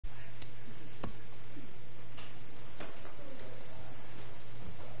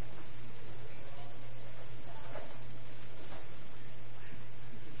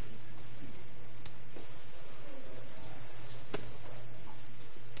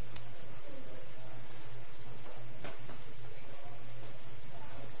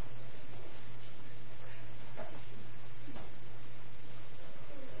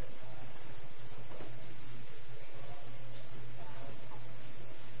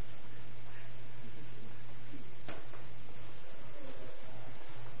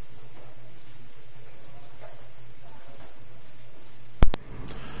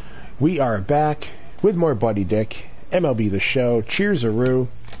We are back with more Buddy Dick, MLB The Show. Cheers-a-roo.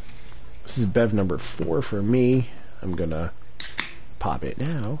 This is Bev number 4 for me. I'm going to pop it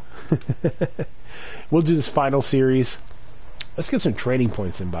now. We'll do this final series. Let's get some trading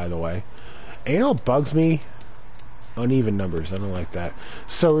points in, by the way. And you know what bugs me? Uneven numbers. I don't like that.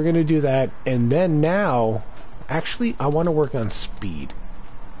 So we're going to do that. And then now, actually, I want to work on speed.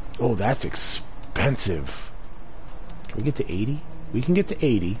 Oh, that's expensive. Can we get to 80? We can get to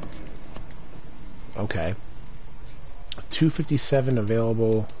 80. Okay. 257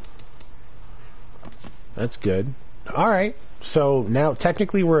 available. That's good. Alright. So now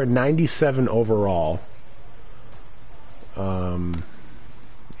technically we're at 97 overall. And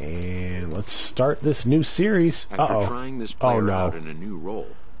let's start this new series. After trying this player out in a new role,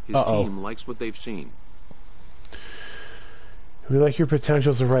 his team likes what they've seen. We like your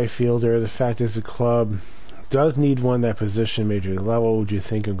potential as a right fielder. The fact is the club does need one that position major league level. Would you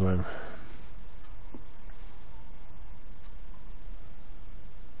think of going...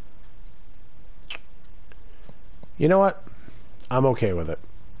 You know what? I'm okay with it.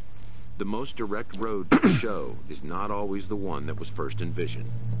 The most direct road to the show is not always the one that was first envisioned.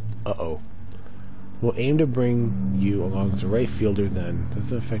 We'll aim to bring you along as a right fielder then.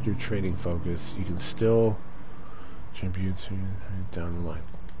 Doesn't affect your trading focus. You can still contribute down the line.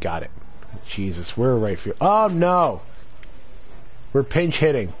 Got it. Jesus, we're a right fielder. Oh, no! We're pinch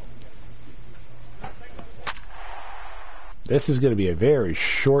hitting. This is going to be a very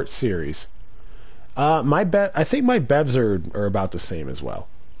short series. I think my bevs are about the same as well.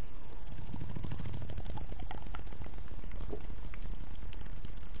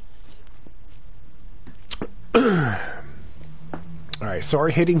 Alright, so our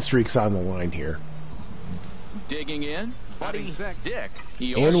hitting streak's on the line here. Digging in, Buddy Dick.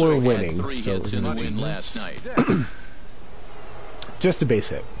 He and also we're had winning. 3 So hits in the win last night. Just a base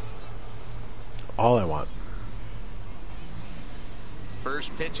hit. All I want.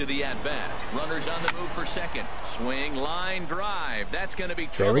 First pitch of the at-bat. Runners on the move for second. Swing, line, drive. That's going to be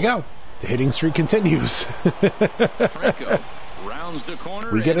trouble. There we go. The hitting streak continues. Franco rounds the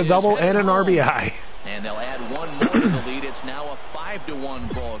corner. We get a double and an RBI. And they'll add one more to the lead. It's now a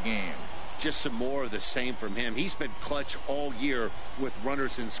 5-1 ball game. Just some more of the same from him. He's been clutch all year with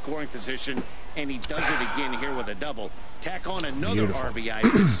runners in scoring position, and he does it again here with a double. Tack on another RBI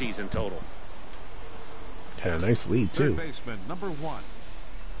to this season total. Had a nice lead, too. Third baseman, number 1,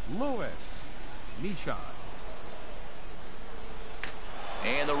 Louis Nishan.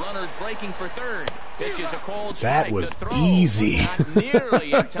 And the runner's breaking for third. Pitches a cold strike. That was to throw. easy. Not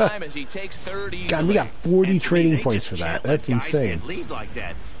nearly in time as he takes third easily. God, we got 40 trading points for that. That's insane. Guys lead like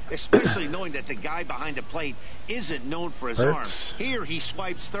that, especially knowing that the guy behind the plate isn't known for his arm. Here he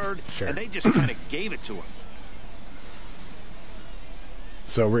swipes third, and they just kind of gave it to him.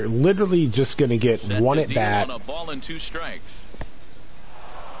 So we're literally just going to get one at bat. On a ball and 2 strikes.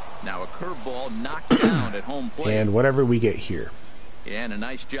 Now a curveball knocked down at home plate. And whatever we get here. Yeah, and a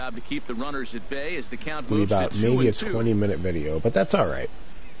nice job to keep the runners at bay as the count moves to 2-2. Maybe a 20-minute video, but that's all right.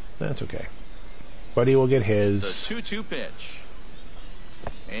 That's okay. Buddy will get his. The 2-2 pitch.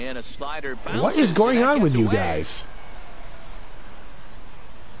 And a slider bounces. What is going on with you guys?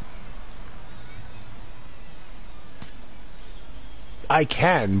 I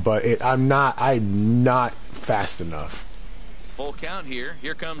can, but I'm not fast enough. Full count here.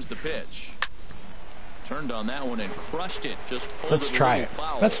 Here comes the pitch. Turned on that one and crushed it. Just pulled Let's try it.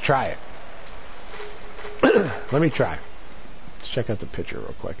 Let's try it. Let me try. Let's check out the pitcher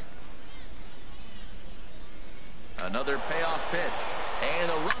real quick. Another payoff pitch. And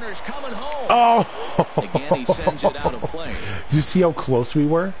the runner's coming home. Oh! Again, he sends it out of play. Did you see how close we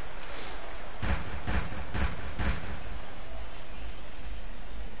were?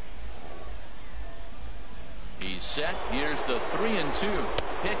 He's set. Here's the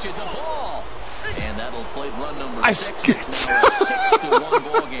 3-2. Pitch is a ball. And that'll play run number 6. It's now a 6-1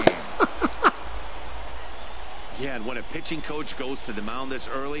 ball game. Yeah, and when a pitching coach goes to the mound this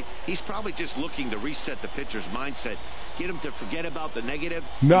early, he's probably just looking to reset the pitcher's mindset, get him to forget about the negative.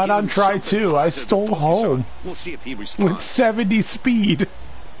 Not on try 2. I stole home. We'll see if he responds. With 70 speed.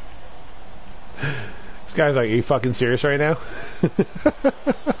 This guy's like, are you fucking serious right now?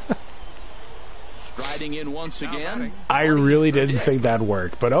 Striding in once again. I really didn't think that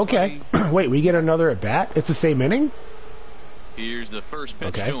worked, but okay. Wait, we get another at bat? It's the same inning? Here's the first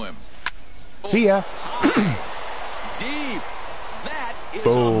pitch to him. See ya. Deep. That is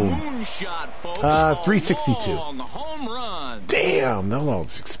Boom. a moonshot, folks. 362. Long home run. Damn, no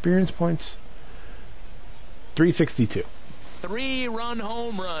loads. Experience points. 362. 3-run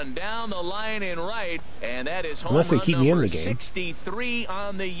home run down the line in right, and that is home Unless they run keep me in number the game. 63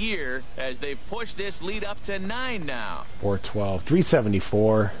 on the year as they've pushed this lead up to 9 now. 412,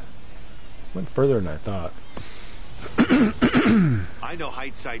 374. Went further than I thought. I know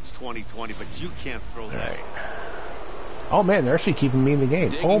hindsight's 20/20, but you can't throw that. Right. Oh man, they're actually keeping me in the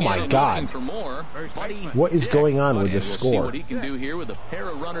game. Oh my God. For more. What is going on with And this we'll score? see what he can do here with a pair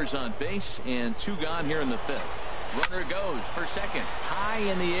of runners on base and 2 gone here in the 5th. Runner goes for second. High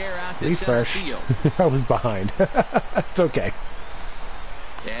in the air out to center Refresh. field. I was behind. It's okay.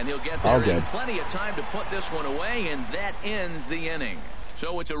 And he'll get All there good. in plenty of time to put this one away, and that ends the inning.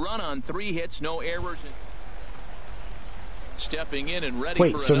 So it's a run on 3 hits, no errors. Stepping in and ready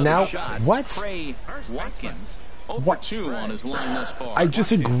Wait, for so another now shot. what? Trey Watkins. 0 for What? 2 on his line thus far. I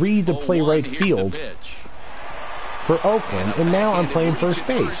just agreed to play 0-1, right here's the field pitch. for Oakland, and now I'm playing first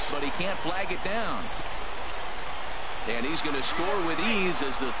base. But he can't flag it down. And he's going to score with ease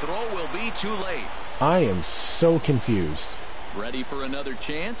as the throw will be too late. I am so confused. Ready for another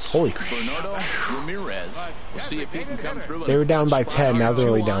chance. Holy crap. Bernardo Ramirez. We'll see if he can come through. They were down by 10, now they're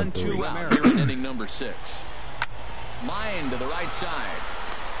only 2 down on, 3. 2 out here in inning number 6. Line to the right side.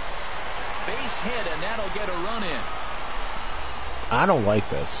 Base hit, and that'll get a run in. I don't like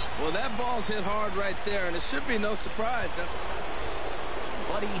this. Well, that ball's hit hard right there, and it should be no surprise. That's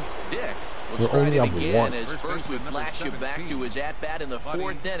Buddy Dick will We're stride only it up again 1. as first we flash you back to his at-bat in the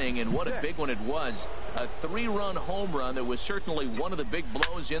 4th inning, and what a big one it was. A 3-run home run that was certainly one of the big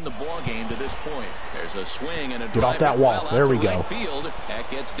blows in the ball game to this point. There's a swing and a Get off drive that wall. well out There to we right go. Field. That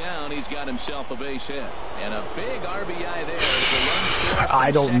gets down. He's got himself a base hit. And a big RBI there. As the run scores from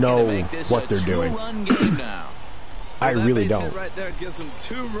I don't second know to make this what a they're doing. 2-run game now. I that really base don't. hit right there gives them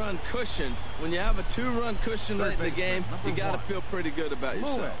 2-run cushion. When you have a 2-run cushion late in the game, you got to feel pretty good about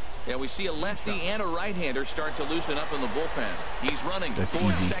yourself. Yeah, we see a lefty and a right-hander start to loosen up in the bullpen. He's running That's for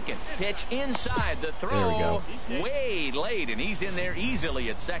easy. second. Pitch inside. The throw There we go. way late, and he's in there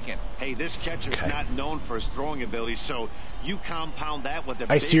easily at second. Hey, this catcher's Okay. not known for his throwing ability, so you compound that with a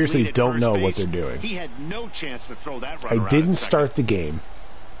I big seriously lead at don't first know base. what they're doing. He had no chance to throw that runner I out didn't at second. start the game.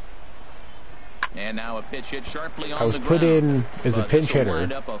 And now a pitch hit sharply on I was the put ground. in as a But pinch this'll hitter.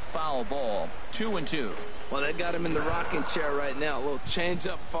 wind up a foul ball. 2-2. Well, they got him in the rocking chair right now. A little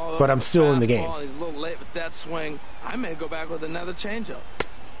change-up, follow. But I'm still in the game. He's a little late with that swing. I may go back with another change-up.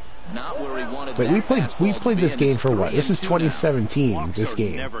 Not where he wanted But that we've fastball played to this be, game and for it's what? This is 3-2 now. 2017, Walks this are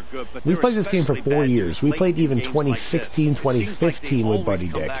game. never good, but We've they're played this game for especially 4 bad years. We late played in even games like this. 2016, It seems like they 2015 with always Buddy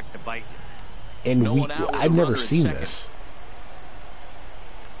come Dick. back to bite you. And No one out with I've a never runner at seen second. this.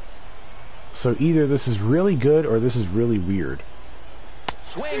 So either this is really good or this is really weird.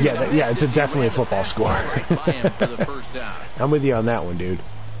 Swing Yeah, and a that- yeah, miss it's a as he definitely ran a football the score. fastball right by him for the first down. I'm with you on that one, dude.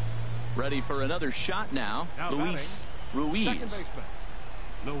 Ready for another shot now. Now Luis batting, Ruiz. second baseman,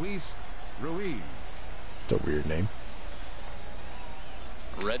 Luis Ruiz. It's a weird name.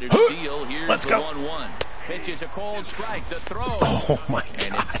 Ready to deal. Here's Let's the go. 1-1. Pitch is a cold strike. The throw. Oh my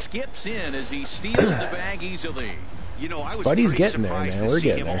And God. it skips in as he steals the bag easily. You know, I was Buddy's pretty getting there, surprised man. to We're see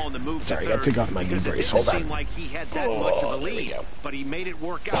getting him there. on the move Sorry, I to gotta take third off my knee because brace. It Hold didn't on. seem like he had that much of a there we lead, go. but he made it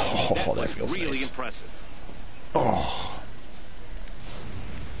work out. Oh, that was feels really nice. impressive. Oh.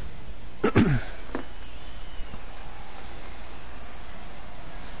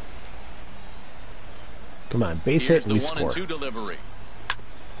 Come on, base Here's hit, the we 1-2 score. delivery.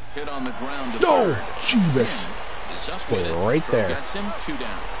 Hit on the ground. To No, third. Jesus. Sim is up Stay with it. right there. Gets him 2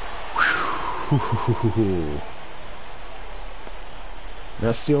 down.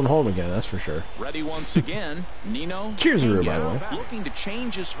 Not stealing home again, that's for sure. Ready once again. Nino. Cheers, Pena, by the way. looking to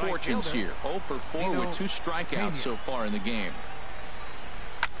change his fortunes here. 0 for 4 with 2 strikeouts so far in the game.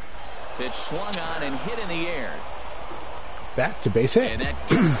 Pitch swung on and hit in the air. That's a base hit. And that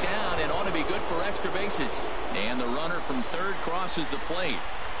gets down and ought to be good for extra bases. And the runner from third crosses the plate.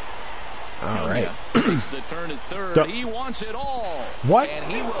 All right. Takes the turn at third. Duh. He wants it all. What? And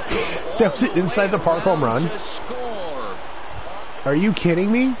he will come all That was the inside way the park home around run? to score. Are you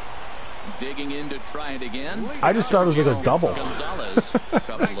kidding me? Digging in to try it again. I just thought it was like a double. Gonzalez, a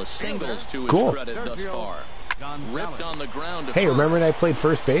couple of singles to his Cool. credit thus far. Ripped on the ground to Hey, first. remember when I played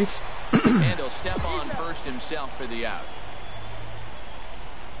first base? And he'll step on first himself for the out.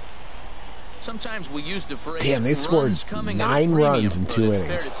 Sometimes we use the phrase Damn, they scored runs coming at a 9 premium, runs in but 2 it's fair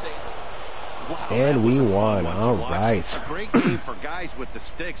innings. to say Wow, And that we was a fun won. one to All watch. right. A great game for guys with the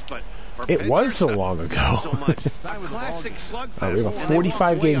sticks, but for It was pitchers, so long ago. not so much. A classic slugfest. All right, we have a And they walked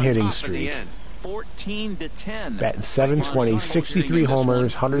 45 game away on hitting top at the streak. end. 14-10. Batting 720, 63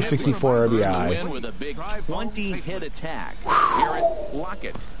 homers, 164 Earned the RBI. win with a big 20-hit attack. Garrett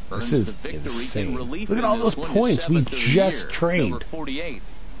Lockett. This earns is the victory insane. in relief. Look at in all this those one, points. We 7th of the just year, trained. number 48.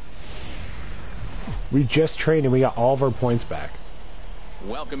 We just trained and we got all of our points back.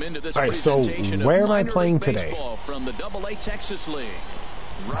 Welcome into this All right, so presentation where of am I minor playing league today? baseball from the AA Texas League.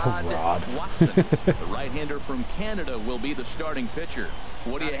 Rod. Watson, the right-hander from Canada, will be the starting pitcher.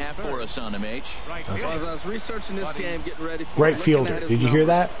 What do you have for us on him, H? Well, as I was researching this game, getting ready for Right looking fielder. at his Did you hear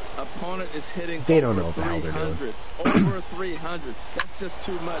numbers, that? Opponent is hitting They don't over know what the hell they're doing. 300. Over 300. That's just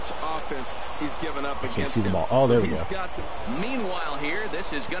too much offense he's given up against Can't see the him. ball. Oh, there So we he's go. got to Meanwhile here,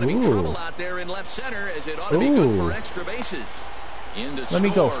 this is going to be Ooh. trouble out there in left center, as it ought to be good Ooh. for extra bases. In to Let me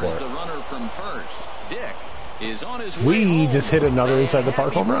go score for is it. the runner from first. Dick is on his way We home. just hit another And inside the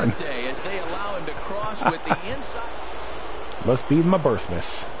park happy home run. birthday as they allow him to cross with the inside. Must be my birth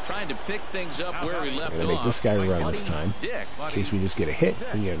miss. Trying to pick things up where he left I'm gonna off. make this guy run Buddy this time. Dick. In case we just get a hit,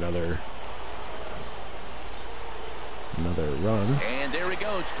 we get another run. And there he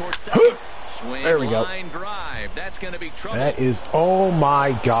goes towards second. Swing, There we go. line drive. That's going to be trouble. That is, oh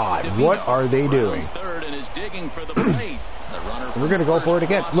my God, what are they doing? Rounds third and is digging for the plate. The runner We're gonna go for it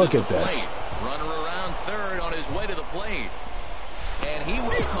again. crosses Look the at this. plate. Runner around third on his way to the plate. And he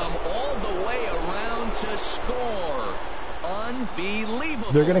will come all the way around to score.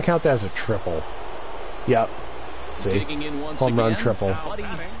 Unbelievable. They're going to count that as a triple. Yep. See? Digging in once Home run again, triple. Buddy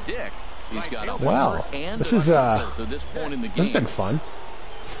Dick. He's got a Wow. homer and This a is, run to this point in the This has game. been fun.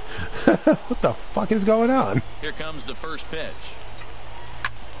 What the fuck is going on? Here comes the first pitch.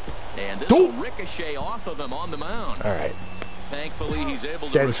 And this will ricochet off of him on the mound. All right. Thankfully, he's able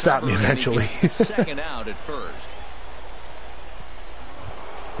to Dad, stop me recover, and he eventually. gets the second out at first.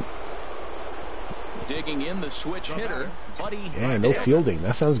 Digging in the switch hitter, Buddy. Yeah, no fielding.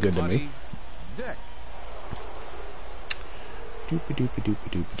 That sounds good to me.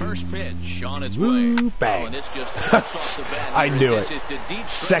 First pitch on its Woo, way. bang. Oh, and this just tips off the bat. I knew It's it. just a deep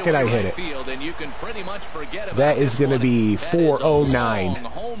Second I hit right it. Field, and you can pretty much forget about That is this going to one. be That is a 409. long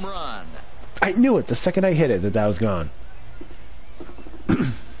home run. I knew it the second I hit it that was gone.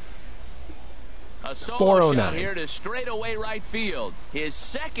 A solo 409. shot here to straightaway right field. His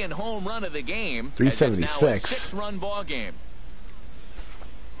second home run of the game. As it's now a 376. 6-run ball game.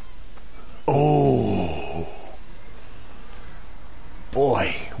 Oh.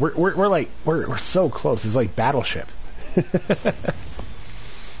 Boy, we're so close. It's like Battleship.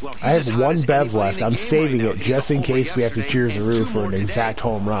 Well, he's I as have hot one as Bev anybody left. in the I'm game saving right now. it He just hit a in case we have to homer cheers yesterday Roo and for two an more today. exact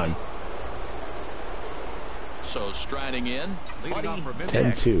home run. So striding in, Buddy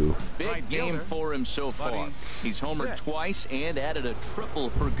 10-2. Big game for him so far. He's homered twice and added a triple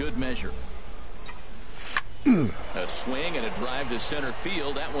for good measure. A swing and a drive to center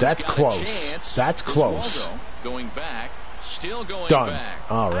field. That one's That's got close. A chance. That's close. Oswaldo going back. Still going Done.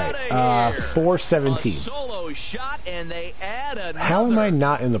 back. All right. Outta here. 417. A solo shot, and they add another. How am I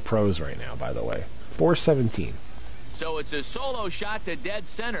not in the pros right now, by the way? 417. So it's a solo shot to dead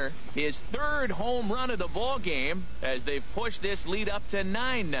center. His third home run of the ball game as they've pushed this lead up to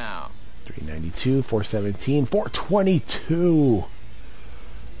 9 now. 392, 417, 422.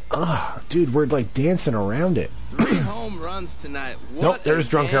 Dude, we're like dancing around it. 3 home runs tonight. What Nope, there's a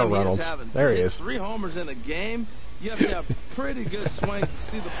Drunk game Harold he is Reynolds. having. There he Hit is. 3 homers in a game. You have to have pretty good swings to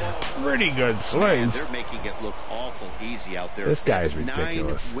see the ball. Pretty good Man, swings. they're making it look awful easy out there. This guy is That's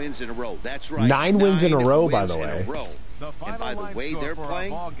ridiculous. 9 wins in a row. That's right. 9 wins in a row, by wins the in a way. row. And by the way they're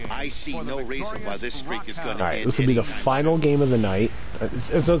playing, I see no reason why this streak is going to All right, end. this will be the anytime final game of the night.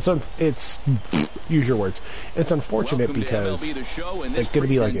 It's use your words. It's unfortunate Welcome because to MLB The Show and this it's going to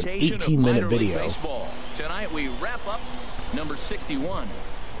be like an presentation of 18-minute minor league video. baseball. Tonight we wrap up number 61.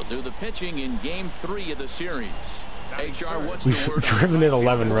 We'll do the pitching in Game 3 of the series. HR, what's We've the word? driven in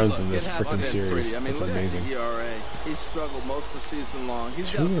 11 runs in Look, this it has freaking been series. pretty. I mean, It's look amazing. at the ERA. He struggled most of the season long. He's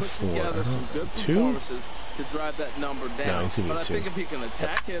got 2 to or put 4. together some good 2? performances to drive that number down. he's gonna be But I 2. think if he can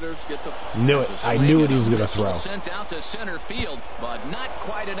attack hitters, get the Knew it. I knew what he was going to throw. Sent out to center field, but not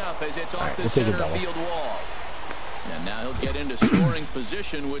quite enough as it's off right, the we'll take a center double. field wall. And now he'll get into scoring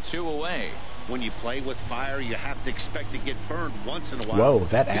position with 2 away. When you play with fire, you have to expect to get burned once in a while. Whoa,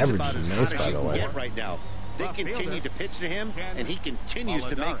 that He's average about is as nice, hot by as the you can way. get right now. They continue to pitch to him, and he continues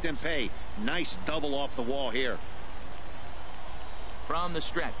to make them pay. Nice double off the wall here. From the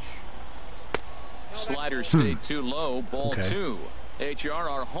stretch. Slider stayed too low. Ball Okay. 2. HR,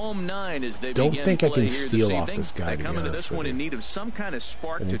 our home 9 as they Don't begin think I play can here steal this off evening. this guy, They to come be into honest this with one you. in need of some kind of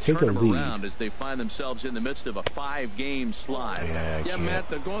spark And to take turn a them lead. around as they find themselves in the midst of a 5-game slide. Yeah, I Yeah, can't. Matt,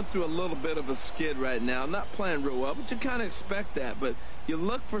 they're going through a little bit of a skid right now. Not playing real well, but you kind of expect that. But you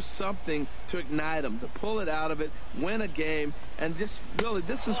look for something to ignite them, to pull it out of it, win a game, and just really,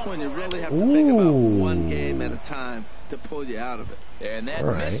 this is when you really have to think about one game at a time to pull you out of it. And that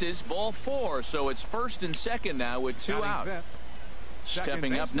All right. misses ball 4, so it's 1st and 2nd now with 2 out.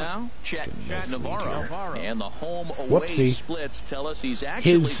 Stepping up now, Chet Navarro. And the home-away Whoopsie. splits tell us he's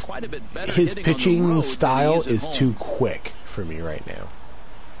actually quite a bit better His hitting on the pitching road style than he is at home. too quick for me right now.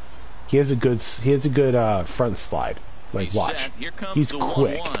 He has a good front slide. Like, He's watch. set. Here comes He's the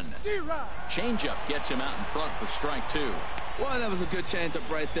quick. 1-1. Changeup gets him out in front for strike 2. Well, that was a good changeup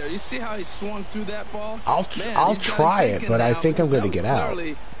right there. You see how he swung through that ball? I'll try it, but I think I'm going to get out.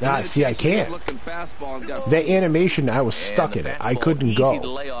 See, I can't. The animation, I was stuck in it. I couldn't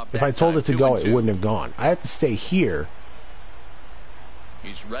go. If I told it to go, it wouldn't have gone. I have to stay here.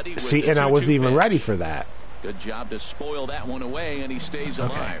 He's ready with See, the and I wasn't 2-2 even pitch. ready for that. Good job to spoil that one away, and he stays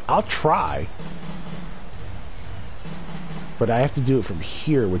Okay, alive. I'll try. But I have to do it from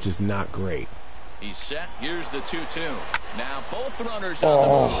here, which is not great. He's set. Here's the 2-2. Now both runners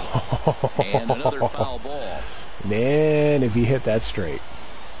on the move. And another foul ball. Man, if you hit that straight.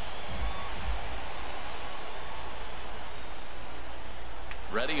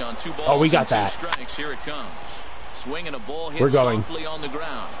 Ready on 2 balls. Oh, we got and 2 that. strikes. Here it comes. Swinging a ball hit We're going. softly on the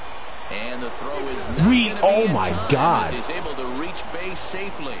ground. And the throw is not gonna be oh in my time God. as he's able to reach base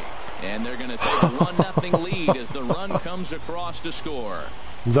safely. And they're going to take a 1-0 lead as the run comes across to score.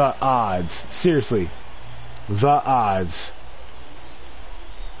 The odds. Seriously. The odds.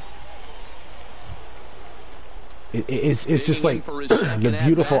 It's just like the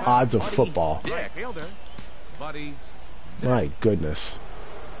beautiful odds of football. Right fielder, Buddy. My goodness.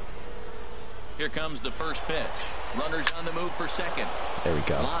 Here comes the first pitch. Runners on the move for second. There we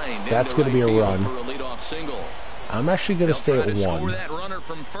go. Lined That's into going to be a right field run. for a leadoff single. I'm actually going to stay They'll try at to score 1. that runner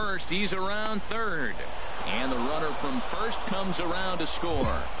from first. He's around third. And the runner from first comes around to score.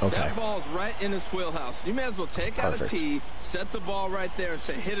 Okay. That ball's right in his wheelhouse. You may as well take out a tee, set the ball right there, and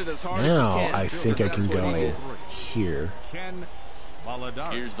say hit it as hard Now as you can. I think I can That's what he go did. here. Ken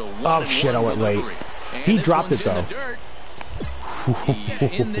Valadar. Here's the Oh shit, I went late. He dropped it though. He's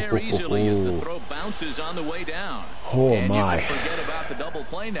in there easily as the throw bounces on the way down. Oh and my. you can forget about the double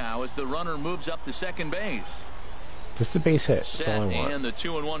play now as the runner moves up to second base. Just a base hit. That's Set all I want. and the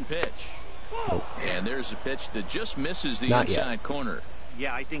 2-1 pitch. Nope. And there's a pitch that just misses the Not yet. inside corner.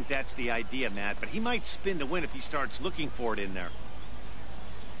 Yeah, I think that's the idea, Matt. But he might spin to win if he starts looking for it in there.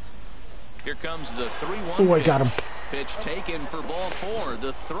 Here comes the 3-1 Oh, I pitch. got him. Pitch taken for ball 4.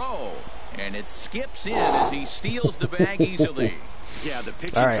 The throw. And it skips in as he steals the bag easily. Yeah, the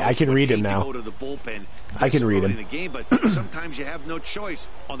pitching All right, I coach can would read hate him to now. Go to the bullpen I can this read early him. in the game, but sometimes you have no choice.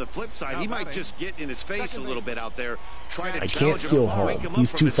 On the flip side, he might just get in his face a little bit out there, try to I challenge can't him, steal wake home. him up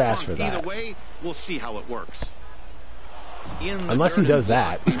He's from too the fast slump. for that. Either way, we'll see how it works. In the Unless he dirt does and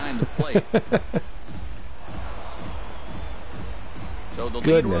that. behind the plate. So the lead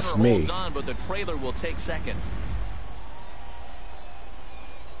Goodness runner me. holds on, but the trailer will take second.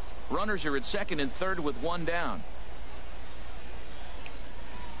 Runners are at second and third with 1 down.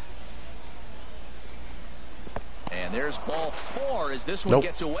 And there's ball 4 as this one Nope.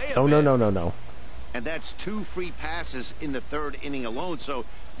 gets away a Oh, bit. no. And that's 2 free passes in the 3rd inning alone. So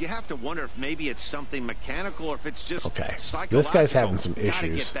you have to wonder if maybe it's something mechanical or if it's just Okay. psychological. This guy's having some Gotta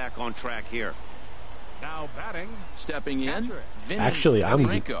issues. get back on track here. Now batting. Stepping in, Vinny Actually,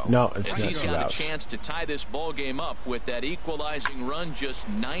 Franco. no, it's not He's 2 got outs. a chance to tie this ball game up with that equalizing run just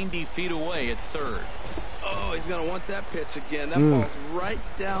 90 feet away at third. Oh, he's going to want that pitch again. That ball's right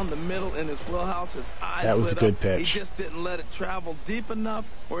down the middle in his wheelhouse. His eyes That was lit a good up. pitch. He just didn't let it travel deep enough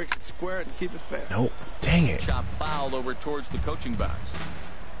where he could square it and keep it fair. Nope. Dang it. Chop foul over towards the coaching box.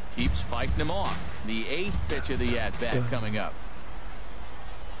 Keeps fighting him off. The 8th pitch of the at-bat coming up.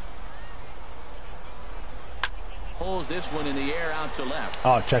 Pulls this one in the air out to left.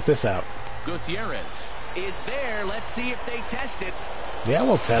 Oh, check this out. Gutierrez is there. Let's see if they test it. Yeah,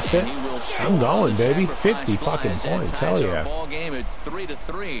 we'll test it. And he will I'm going, and baby. sacrifice 50 fucking flies and points. ties Hell our yeah. Ball game at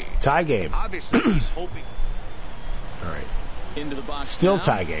 3-3. Tie game. Obviously, he's hoping. All right. Into the box. Still now.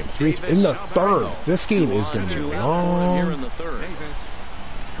 tie game. Davis In the 3rd. Salvarino. This game is 2 going on, to be 2 out for him here in long. the 3rd. Davis.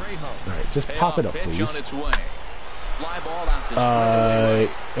 Trejo. All right, just pop it up, Payoff pitch please. on its way. Fly ball out to straightaway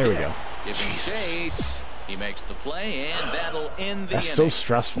right. There we go. Giving chase. He makes the play, and that'll end the That's inning. so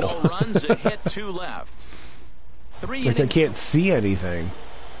stressful. No runs, a hit, 2 left. 3 Like I innings. can't see anything.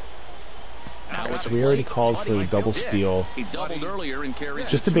 So we already called for a double steal. He doubled earlier and carries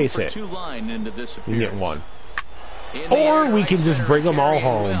Just a base hit. line into this We get one. In Or we can just bring them all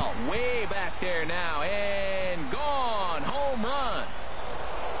home. Well, way back there now and gone. Home run.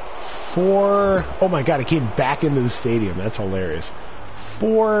 Oh my God, it came back into the stadium. That's hilarious.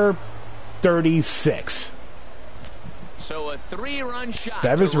 436. So a 3-run shot.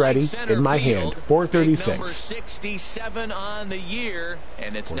 Bev is ready in my hand. 436. Number 67 on the year,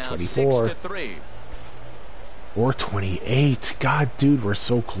 and it's now 424. 6-3. 428. God, dude, we're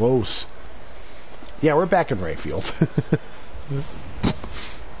so close. Yeah, we're back in right field.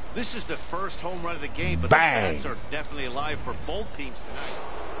 This is the first home run of the game, but Bang. the fans are definitely alive for both teams tonight.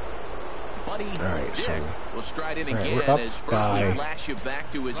 Buddy All right, so will stride in all right, again we're up as first by- we flash you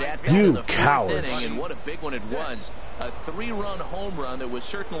back to his at-bat You in the fourth cowards. inning, and what a big one it was. A 3-run home run that was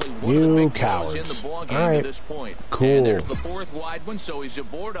certainly one You of the big cowards. blows in the ball game All right. to this point. Cool. And there's the fourth wide one, so he's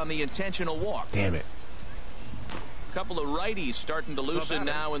aboard on the intentional walk. Damn it. A couple of righties starting to loosen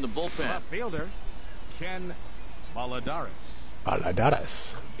now in the bullpen. Left fielder, Ken Baladares.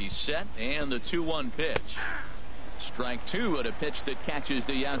 He's set, and the 2-1 pitch. Strike 2 at a pitch that catches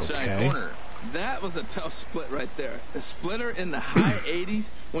the outside Okay. corner. That was a tough split right there. A splitter in the high 80s.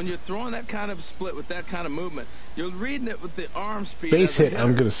 When you're throwing that kind of split with that kind of movement, you're reading it with the arm speed. Base as a hit, I'm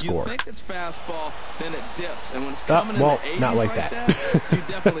hitter. gonna score. You think it's fastball, then it dips. And when it's coming well, in the 80s not like that. you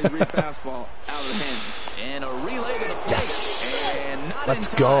definitely read fastball out of the hand. And a relay to the plate. Yes. And not Let's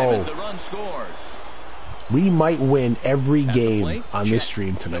in time go. as the run scores. We might win every At the game plate, on this check.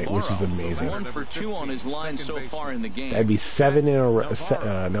 stream tonight, which is Navarro, amazing. 1 for 2 on his line so far in the game. That'd be 7 in a row.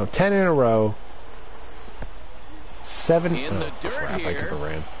 10 in a row. 7. In the dirt crap, I could here. have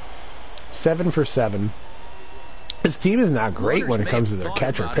ran. 7 for 7. This team is not great when it comes to their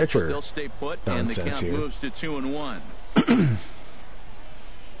catcher pitcher They'll stay put, and the nonsense count here. moves to 2-1.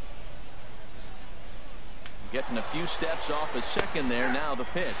 Getting a few steps off a second there. Now the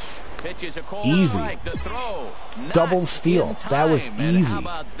pitch. Pitch is a call. Easy. Strike. The throw. Not Double steal. in time. That was And easy. how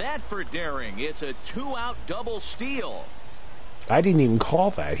about that for daring? It's a 2-out double steal. I didn't even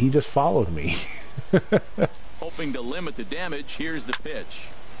call that. He just followed me. Hoping to limit the damage. Here's the pitch.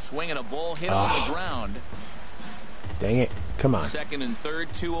 Swinging a ball hit on the ground. Dang it. Come on. Second and third,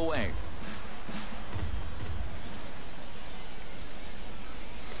 2 away.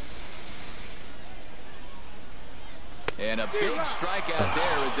 And a big strikeout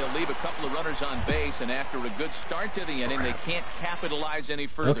there as they'll leave a couple of runners on base, and after a good start to the inning, they can't capitalize any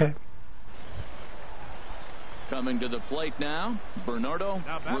further. Okay. Coming to the plate now, Bernardo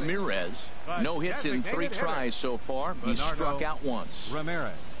Ramirez. No hits in 3 tries so far. He's struck out once.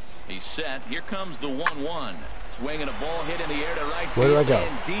 Ramirez. He's set. Here comes the 1-1. Swinging a ball hit in the air to right field. Where do I go?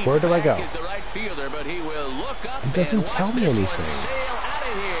 And deep Where do I back go? is the right fielder, but he will look up. It doesn't and tell watch me this anything. one sail out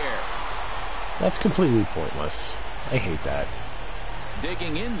of here. That's completely pointless. I hate that.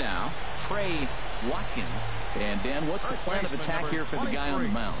 Digging in now, Trey Watkins. And Dan, what's the plan of attack here for the guy on the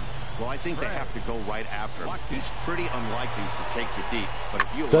mound? Well, I think they have to go right after him. He's pretty unlikely to take you deep. But if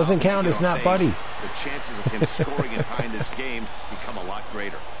you allow Doesn't him to count, get it's on not base, Buddy. The chances of him scoring and tying this game become a lot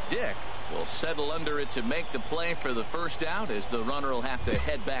greater. Dick will settle under it to make the play for the first out as the runner will have to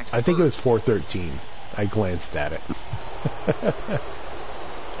head back to I think it was first. 413. I glanced at it.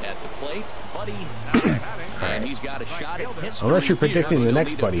 At the plate, Buddy. And he's got a shot at history. Unless you're predicting here. the He'll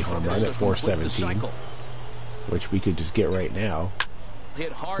next need a Buddy home run triple at to complete the 417. cycle. Which we could just get right now.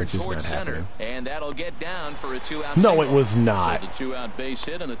 Hit hard Which is towards not center, happening. and that'll get down for a 2-out No, single. it was not. So the 2-out base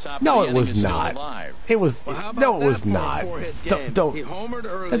hit, and the top No, of the it was inning is still not. alive. It was. Well, how about No, it that was for a not. 4-hit game? Don't. He homered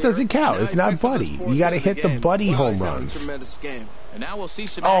earlier. That doesn't count. Now It's he not picks up his Buddy. 4th You got to hit of hit the game. Buddy Wow, home he's having a runs. tremendous game. And now we'll see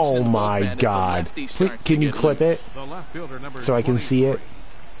some action Oh in the my bullpen as the God! lefty Please, starts can to you get clip loose. it The left fielder, number so I can see it?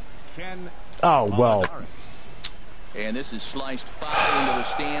 23, Ken Oh well. And this is sliced foul into the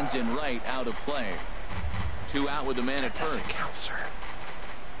stands in right, out of play. 2 out with the man at first. Count, sir.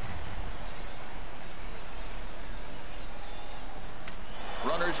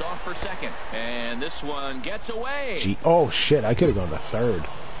 Runners off for second, and this one gets away. Gee, oh shit! I could have gone to third.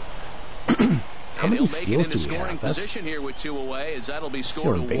 How And many he'll make steals it do into we scoring have? That's position here with 2 away, as that'll be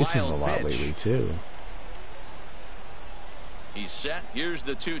scored stealing a bases a wild lot pitch. lately too. He's set. Here's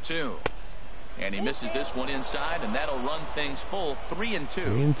the 2-2. And he misses this one inside, and that'll run things full 3-2.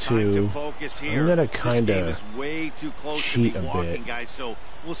 3-2. Time to focus here. I'm gonna This kind game of is way too close cheat to a be walking, bit. guys. So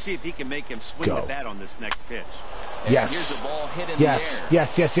we'll see if he can make him swing Go. the bat on this next pitch. And Yes. here's the ball hit in Yes. the air.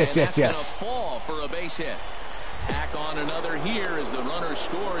 Yes. Yes. Yes. And Yes. that's Yes. gonna fall for a base hit. Tack on another here as the runner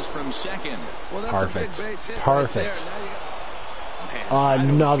scores from second. Well, that's Perfect. a big base hit Perfect. Right there. Now you got Man, I don't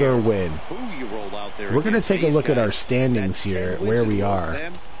Another care win. who you roll out there We're going to against take a these look at guys. our standings That's here, 10 where wins we in a row are. for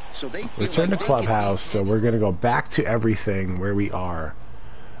them. So they return to clubhouse. So we're going to go back to everything where we are.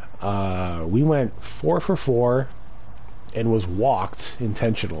 We went 4 for 4 and was walked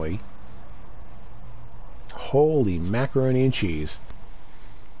intentionally. Holy macaroni and cheese.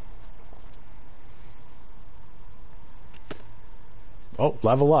 Oh,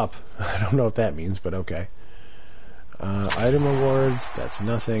 level up. I don't know what that means, but okay. Item awards, that's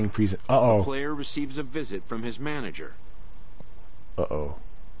nothing. Uh-oh. The player receives a visit from his manager. Uh-oh.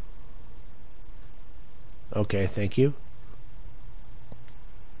 Okay, thank you.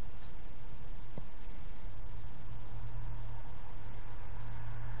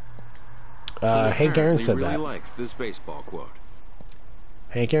 Hank Aaron said really that. Likes this baseball quote.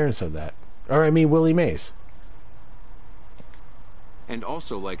 Hank Aaron said that. Or, I mean, Willie Mays. And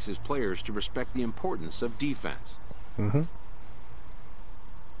also likes his players to respect the importance of defense. Mm-hmm.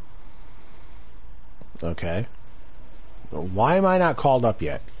 Okay. Well, why am I not called up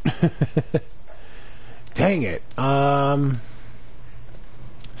yet? Dang it. Let's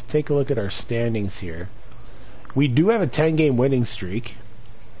take a look at our standings here. We do have a 10-game winning streak.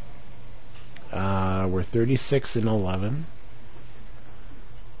 We're 36-11.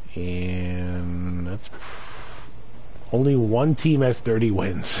 And that's only one team has 30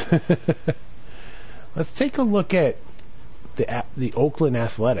 wins. Let's take a look at the Oakland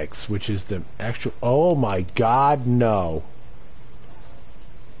Athletics, which is the actual... Oh my God, no.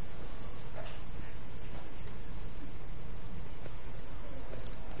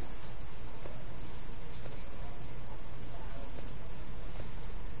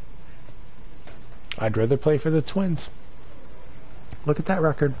 I'd rather play for the Twins. Look at that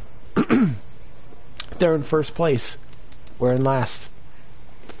record. They're in first place. We're in last.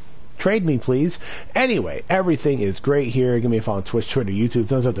 Trade me, please. Anyway, everything is great here. Give me a follow on Twitch, Twitter, YouTube.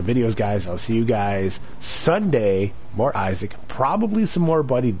 Thumbs up the videos, guys. I'll see you guys Sunday. More Isaac. Probably some more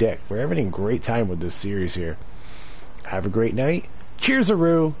Buddy Dick. We're having a great time with this series here. Have a great night.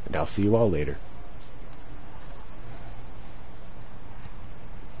 Cheers-a-roo. And I'll see you all later.